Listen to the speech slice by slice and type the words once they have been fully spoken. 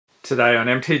Today on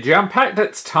MTG Unpacked,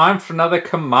 it's time for another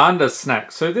Commander Snack.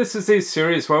 So this is the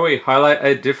series where we highlight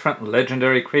a different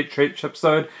legendary creature each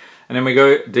episode, and then we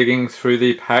go digging through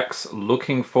the packs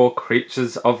looking for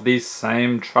creatures of the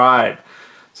same tribe.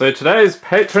 So today's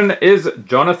patron is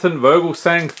Jonathan Vogel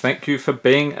saying thank you for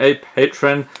being a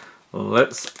patron.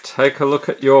 Let's take a look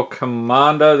at your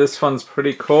commander. This one's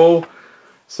pretty cool.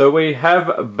 So we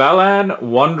have Balan,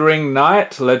 Wandering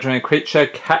Knight, legendary creature,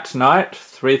 Cat Knight,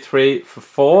 3/3 for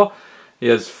 4. He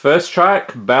has first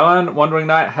strike. Balan, Wandering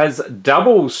Knight has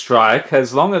double strike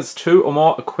as long as 2 or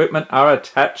more equipment are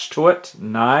attached to it.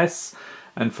 Nice.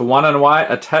 And for 1 and white,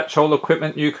 attach all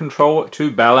equipment you control to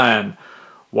Balan.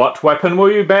 What weapon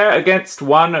will you bear against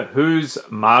one who's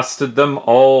mastered them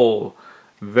all?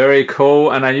 Very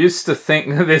cool. And I used to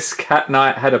think this Cat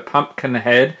Knight had a pumpkin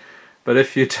head, but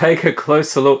if you take a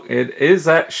closer look, it is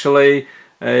actually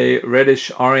a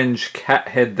reddish orange cat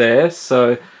head there.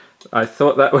 So I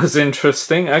thought that was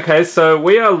interesting. Okay, so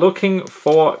we are looking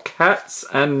for cats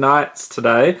and knights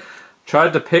today.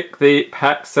 Tried to pick the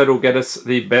packs that'll get us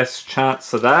the best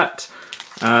chance of that.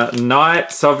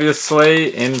 Knights,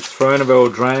 obviously, in Throne of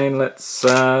Eldraine. Let's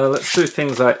do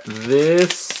things like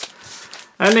this.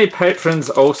 And the patrons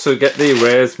also get the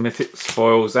rares, mythics,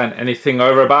 foils, and anything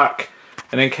over $1.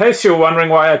 And in case you're wondering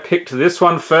why I picked this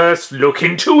one first, look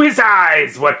into his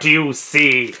eyes. What do you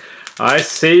see? I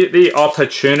see the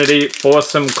opportunity for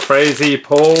some crazy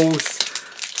pulls.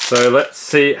 So let's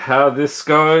see how this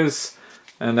goes.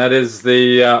 And that is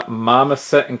the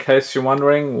Marmoset, in case you're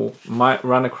wondering. We might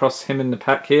run across him in the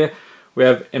pack here. We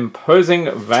have Imposing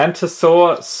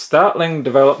Vantasaur, Startling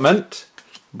Development,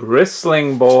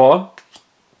 Bristling Boar,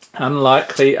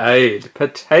 Unlikely Aid,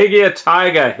 Patagia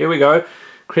Tiger. Here we go.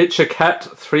 Creature cat,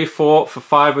 3/4 for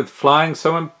 5 with flying.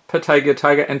 So when Patagia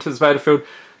Tiger enters the battlefield,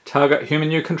 target human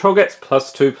you control gets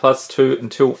 +2/+2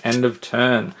 until end of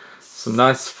turn. Some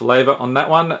nice flavour on that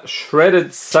one.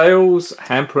 Shredded Sails,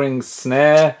 Hampering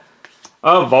Snare,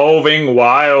 Evolving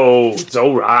Wilds.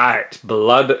 Alright.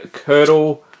 Blood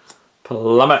Curdle,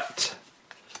 Plummet,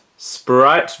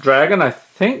 Sprite Dragon. I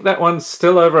think that one's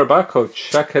still over $1. I'll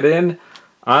chuck it in.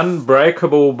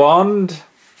 Unbreakable Bond,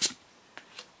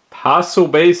 Parcel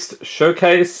Beast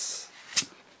Showcase,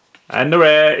 and the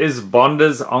rare is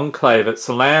Bonder's Enclave. It's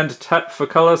a land, tap for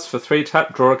colors, for 3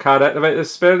 tap, draw a card, activate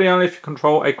this ability only if you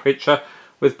control a creature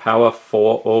with power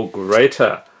 4 or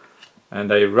greater.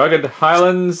 And a Rugged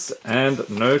Highlands, and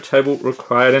no table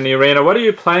required in the arena. What are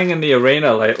you playing in the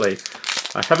arena lately?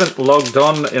 I haven't logged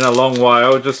on in a long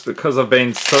while just because I've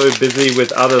been so busy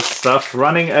with other stuff.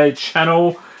 Running a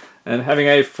channel and having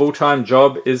a full-time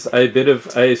job is a bit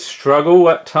of a struggle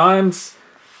at times.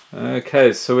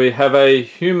 Okay, so we have a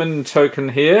human token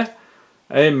here,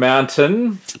 a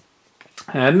mountain,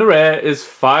 and the rare is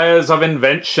Fires of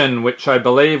Invention, which I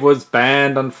believe was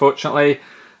banned, unfortunately.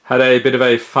 Had a bit of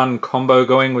a fun combo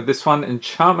going with this one.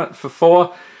 Enchantment for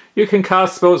 4. You can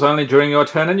cast spells only during your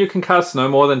turn, and you can cast no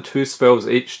more than 2 spells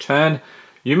each turn.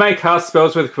 You may cast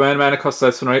spells with command mana costs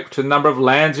less than or equal to the number of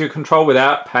lands you control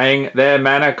without paying their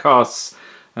mana costs.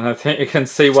 And I think you can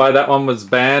see why that one was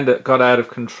banned. It got out of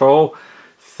control.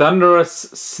 Thunderous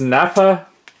Snapper,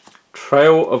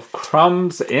 Trail of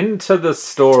Crumbs, Into the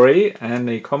Story, and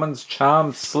the commons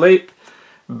Charmed Sleep,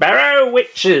 Barrow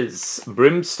Witches,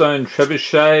 Brimstone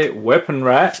Trebuchet, Weapon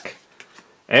Rack,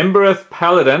 Embereth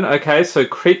Paladin. Okay, so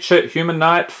creature, human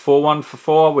knight, 4/1 for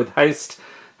 4 with haste.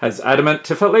 Has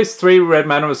Adamant. If at least 3 red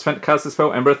mana was spent to cast the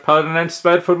spell, Embereth Paladin enters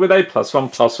battlefield with a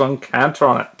 +1/+1 counter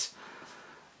on it.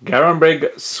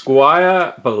 Garenbrig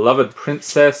Squire, Beloved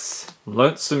Princess,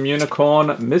 Lonesome Unicorn,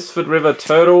 Misford River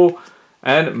Turtle,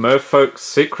 and Merfolk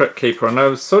Secret Keeper. And I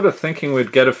was sort of thinking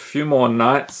we'd get a few more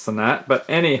knights than that, but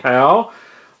anyhow,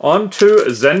 on to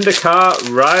Zendikar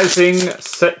Rising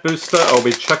set booster. I'll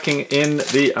be chucking in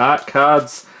the art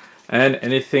cards and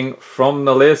anything from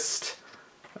the list.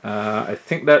 I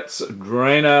think that's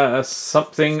Drainer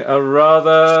something or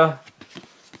rather.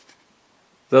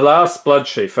 The Last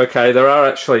Bloodsheaf. Okay, there are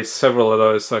actually several of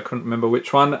those, so I couldn't remember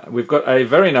which one. We've got a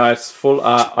very nice full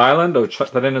art island. I'll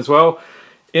chuck that in as well.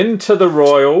 Into the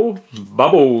Royal,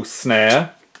 Bubble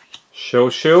Snare, Shell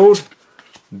Shield,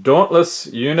 Dauntless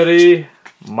Unity,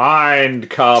 Mind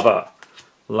Carver,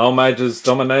 Lulmage's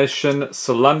Domination,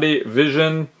 Salundi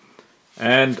Vision,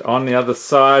 and on the other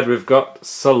side, we've got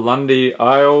Salundi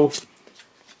Isle.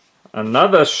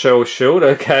 Another Shell Shield.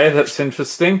 Okay, that's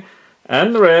interesting.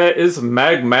 And the rare is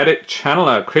Magmatic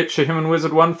Channeler. Creature, human,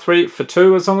 wizard, 1/3 for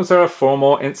 2. As long as there are 4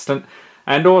 more instant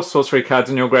and or sorcery cards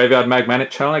in your graveyard, Magmatic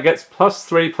Channeler gets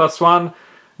 +3/+1. And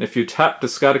if you tap,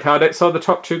 discard a card, exile the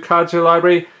top 2 cards of your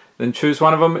library, then choose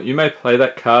one of them. You may play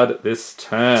that card this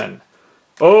turn.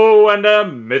 Oh, and a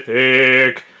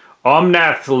mythic.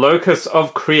 Omnath, Locus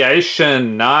of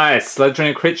Creation. Nice.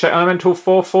 Legendary creature, elemental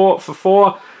 4/4 for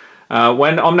 4.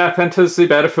 When Omnath enters the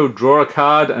battlefield, draw a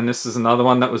card, and this is another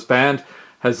one that was banned.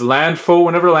 Has landfall.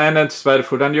 Whenever a land enters the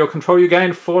battlefield under your control, you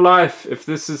gain 4 life. If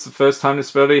this is the first time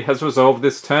this ability has resolved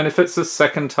this turn, if it's the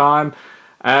second time,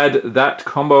 add that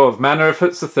combo of mana. If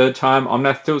it's the third time,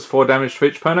 Omnath deals 4 damage to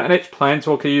each opponent and each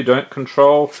planeswalker you don't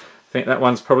control. I think that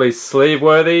one's probably sleeve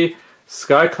worthy.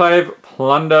 Skyclave,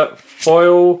 Plunder,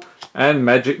 Foil, and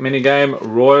Magic Minigame,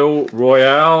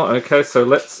 Royale. Okay, so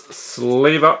let's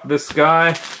sleeve up this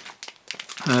guy.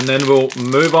 And then we'll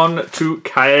move on to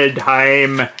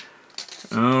Kaldheim.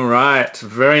 Alright,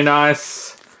 very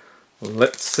nice.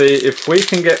 Let's see if we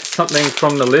can get something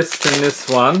from the list in this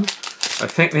one. I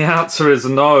think the answer is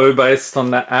no, based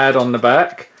on the ad on the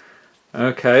back.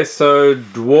 Okay, so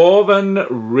Dwarven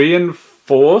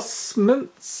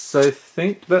Reinforcements. I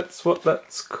think that's what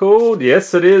that's called.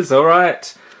 Yes, it is.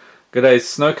 Alright. Got a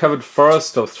Snow-Covered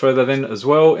Forest. I'll throw that in as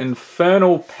well.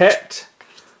 Infernal Pet.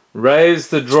 Raise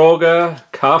the Draugr.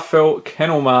 Carfell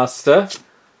Kennelmaster.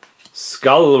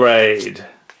 Skull Raid.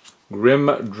 Grim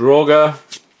Draugr.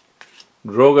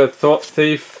 Draugr Thought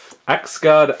Thief.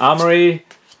 Axeguard Armory.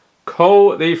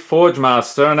 Cole the Forge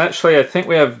Master, and actually I think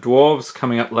we have dwarves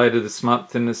coming up later this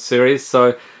month in this series,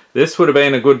 so this would have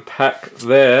been a good pack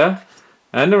there.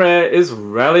 And the rare is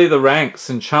Rally the Ranks.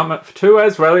 Enchantment for 2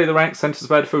 as Rally the Ranks enters the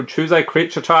battlefield. Choose a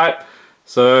creature type.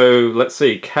 So let's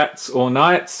see, cats or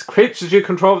knights. Creatures you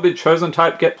control of the chosen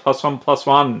type get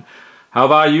 +1/+1.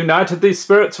 However, united these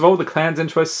spirits of all the clans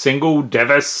into a single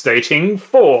devastating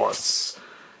force.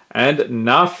 And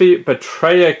Nafi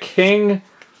Betrayer King.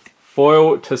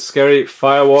 Foil Tuskeri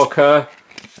Firewalker,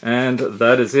 and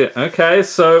that is it. Okay,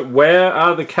 so where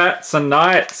are the cats and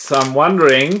knights? I'm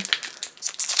wondering.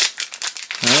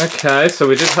 Okay, so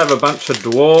we did have a bunch of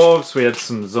dwarves. We had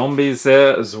some zombies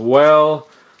there as well.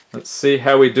 Let's see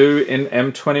how we do in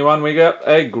M21. We got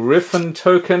a Griffin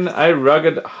token, a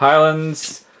Rugged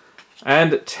Highlands,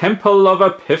 and Temple of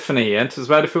Epiphany. Enters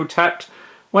battlefield tapped.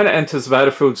 When it enters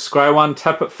battlefield, scry 1,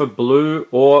 tap it for blue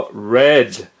or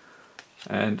red.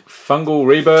 And Fungal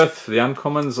Rebirth for the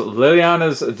uncommons,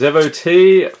 Liliana's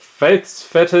Devotee, Faith's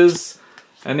Fetters,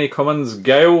 any commons,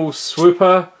 Gale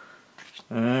Swooper.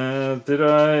 Did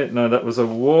I? No, that was a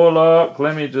Warlock.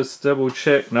 Let me just double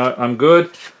check. No, I'm good.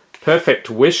 Perfect.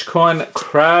 Wishcoin,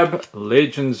 Crab,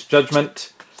 Legion's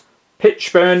Judgment,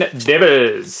 Pitchburn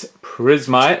Devils,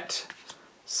 Prismite,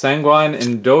 Sanguine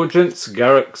Indulgence,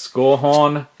 Garrick's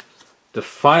Gorehorn,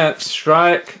 Defiant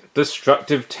Strike,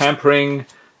 Destructive Tampering,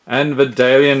 and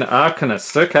Vidalian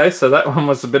Arcanist. Okay, so that one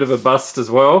was a bit of a bust as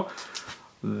well.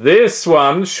 This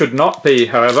one should not be,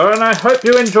 however, and I hope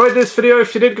you enjoyed this video.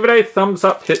 If you did, give it a thumbs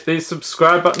up, hit the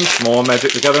subscribe button for more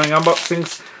Magic the Gathering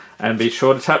unboxings, and be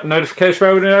sure to tap the notification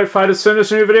bell to be notified as soon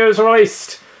as new videos are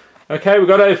released. Okay, we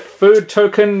got a food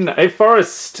token, a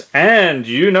forest, and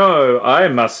you know I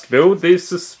must build the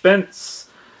suspense.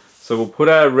 So we'll put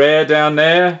our rare down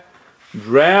there.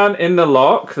 Drown in the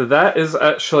Lock, that is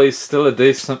actually still a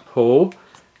decent pull.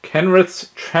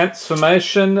 Kenrith's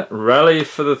Transformation, Rally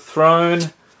for the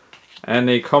Throne, and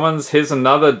the commons, here's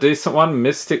another decent one,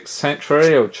 Mystic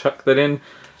Sanctuary, I'll chuck that in.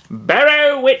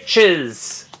 Barrow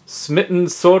Witches, Smitten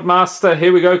Swordmaster,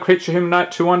 here we go, Creature Human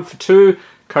Knight, 2/1 for 2,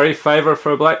 Curry Favor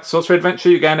for a black sorcery adventure,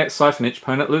 you gain X life and each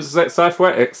opponent loses X life,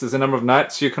 where X is the number of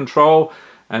knights you control.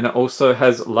 And it also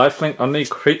has lifelink on the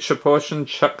creature portion.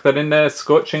 Chuck that in there.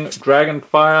 Scorching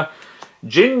Dragonfire.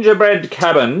 Gingerbread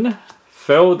Cabin.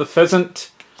 Fell the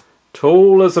Pheasant.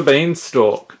 Tall as a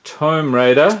Beanstalk. Tome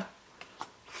Raider.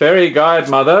 Fairy Guide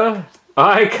Mother.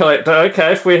 Eye Collector.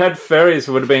 Okay, if we had fairies,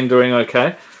 we would have been doing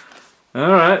okay.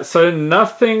 Alright, so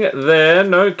nothing there.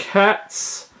 No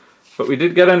cats. But we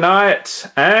did get a knight.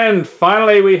 And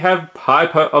finally we have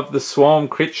Piper of the Swarm.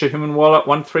 Creature Human Warlock.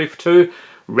 1/3 for 2.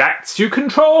 Rats you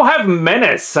control have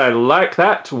menace. I like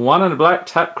that. 1 and a black,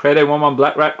 tap, create a 1/1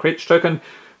 black rat creature token.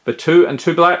 For 2 and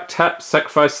 2 black, tap,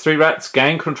 sacrifice 3 rats,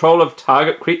 gain control of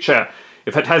target creature.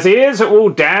 If it has ears, it will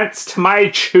dance to my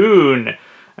tune.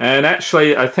 And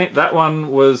actually, I think that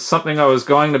one was something I was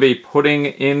going to be putting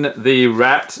in the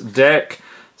rat deck.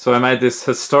 So I made this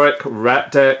historic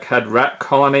rat deck, had Rat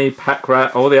Colony, Pack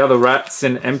Rat, all the other rats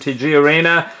in MTG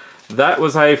Arena. That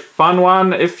was a fun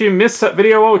one. If you missed that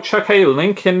video, I'll chuck a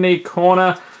link in the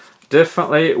corner.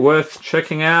 Definitely worth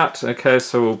checking out. Okay,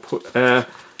 so we'll put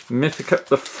Mythic at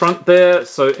the front there.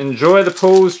 So enjoy the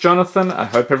pools, Jonathan. I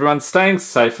hope everyone's staying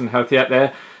safe and healthy out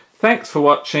there. Thanks for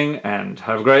watching and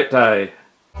have a great day.